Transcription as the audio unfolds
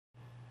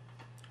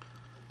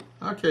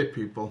Okay,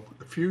 people,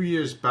 a few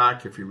years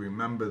back, if you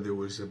remember, there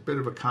was a bit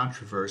of a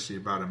controversy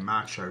about a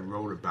match I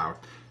wrote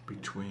about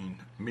between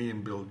me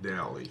and Bill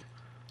Daly.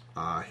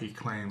 He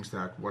claims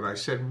that what I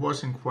said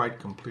wasn't quite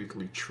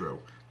completely true.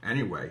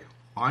 Anyway,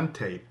 on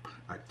tape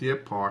at Deer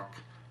Park,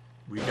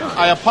 we got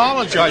I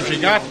apologize. You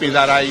got me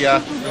that I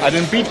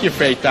didn't beat you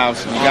for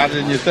 8,000. You got it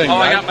in your thing,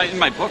 right? I got in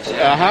my books.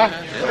 Yeah.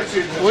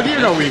 Well, you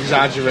know we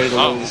exaggerate a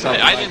little.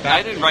 I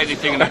didn't write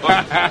anything in the book.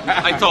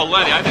 I told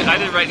Lenny I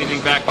didn't write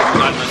anything back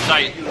on the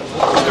site.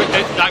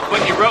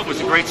 What you wrote was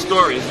a great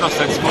story. There's no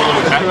sense fooling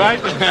with that. Right?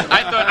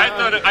 I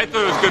thought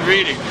it was good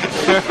reading.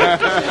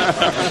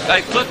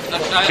 I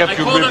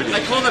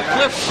called up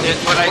Cliff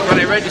when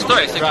I read the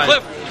story. I said, right.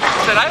 Cliff.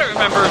 I said, I don't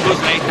remember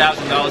losing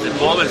 $8,000 in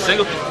bowling.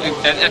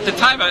 And at the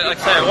time, like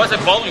I said, I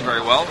wasn't bowling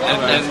very well, and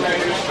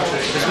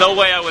there's no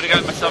way I would have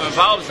gotten myself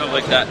involved in something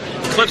like that.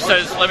 Cliff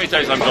says, let me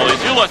tell you something, Billy.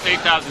 If you lost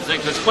 8,000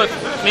 because Cliff,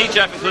 me,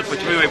 Jeff, and Cliff were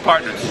three-way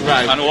partners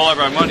on all of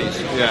our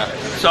monies. Yeah.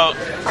 So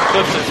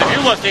Cliff says, if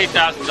you lost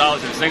 $8,000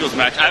 in a singles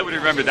match, I would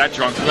remember that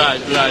drunk. Right.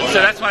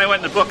 So that's when I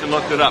went in the book and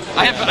looked it up.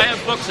 I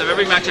have books of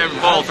every match I ever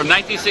bowled from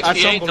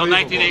 1968 till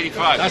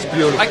 1985. That's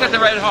beautiful. I got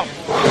them right at home.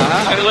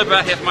 I live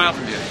about half a mile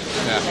from here.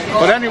 Yeah.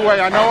 But anyway,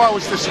 I know I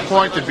was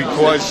disappointed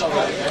because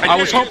I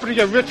was hoping to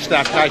get rich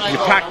that night. You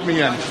packed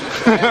me in.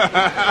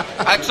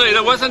 Actually,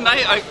 there was a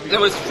night. There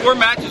was 4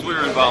 matches we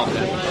were involved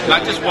in,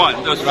 not just one.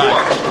 There was 4.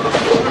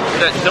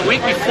 The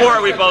week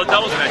before, we bowled a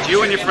doubles match.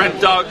 You and your friend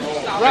Doug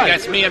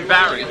against me and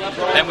Barry,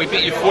 and we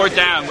beat you 4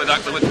 down with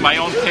my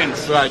own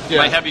pins,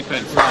 my heavy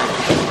pins.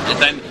 And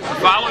then the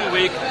following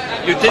week,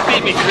 you did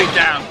beat me 3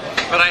 down.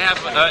 But I have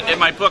in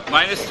my book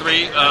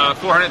 -3,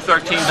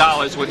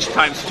 $413, which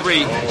times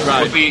 3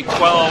 would be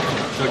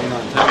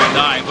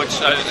 12.39, which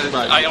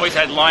I always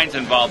had lines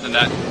involved in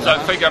that. So I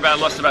figure I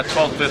lost about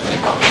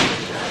 $12.50.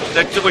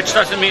 Which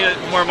doesn't mean that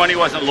more money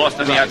wasn't lost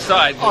on the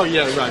outside. Oh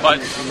yeah, right.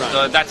 But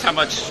that's how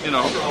much,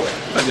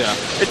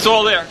 It's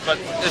all there. But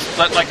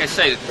like I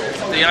say,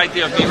 the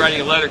idea of me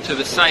writing a letter to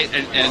the site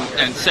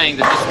and saying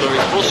that this story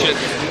is bullshit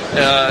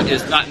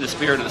is not in the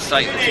spirit of the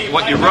site.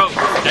 What you wrote,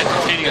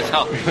 entertaining as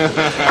hell.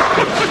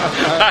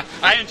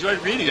 I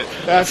enjoyed reading it.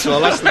 That's the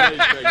main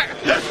thing.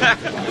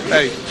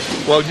 Hey,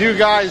 well, you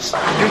guys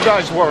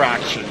were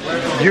action.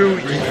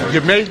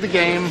 You made the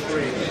game,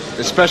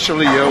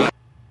 especially you.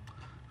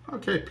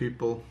 Okay,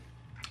 people,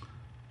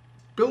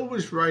 Bill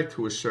was right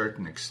to a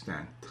certain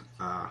extent.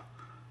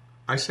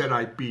 I said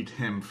I beat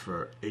him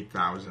for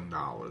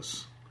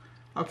 $8,000.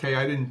 Okay,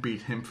 I didn't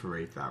beat him for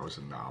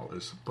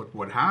 $8,000, but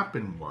what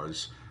happened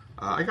was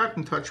I got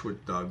in touch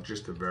with Doug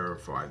just to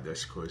verify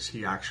this because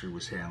he actually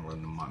was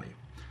handling the money.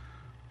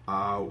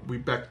 We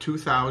bet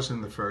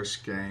 $2,000 the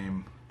first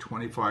game,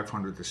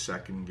 $2,500 the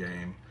second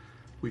game.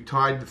 We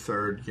tied the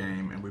third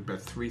game, and we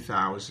bet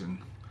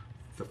 $3,000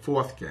 the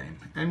fourth game,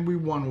 and we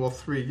won all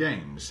 3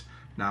 games.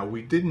 Now,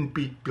 we didn't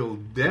beat Bill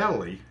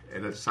Daly,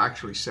 and it's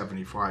actually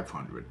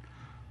 $7,500.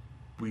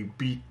 We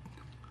beat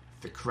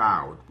the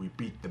crowd. We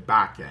beat the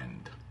back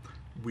end.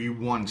 We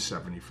won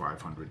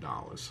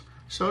 $7,500.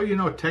 So,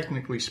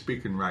 technically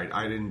speaking, right,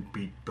 I didn't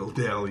beat Bill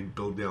Daly.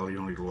 Bill Daly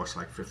only lost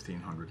like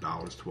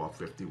 $1,500,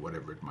 $1,250,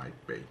 whatever it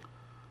might be.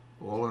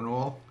 All in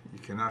all, you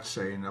cannot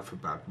say enough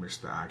about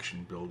Mr.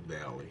 Action, Bill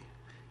Daly.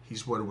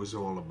 He's what it was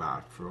all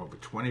about for over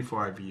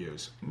 25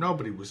 years.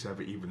 Nobody was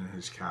ever even in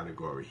his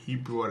category. He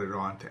brought it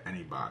on to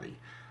anybody.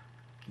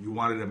 You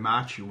wanted a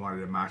match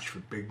for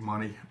big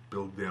money.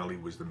 Bill Daly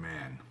was the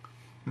man.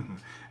 And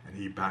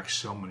he backed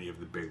so many of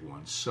the big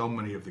ones, so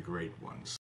many of the great ones.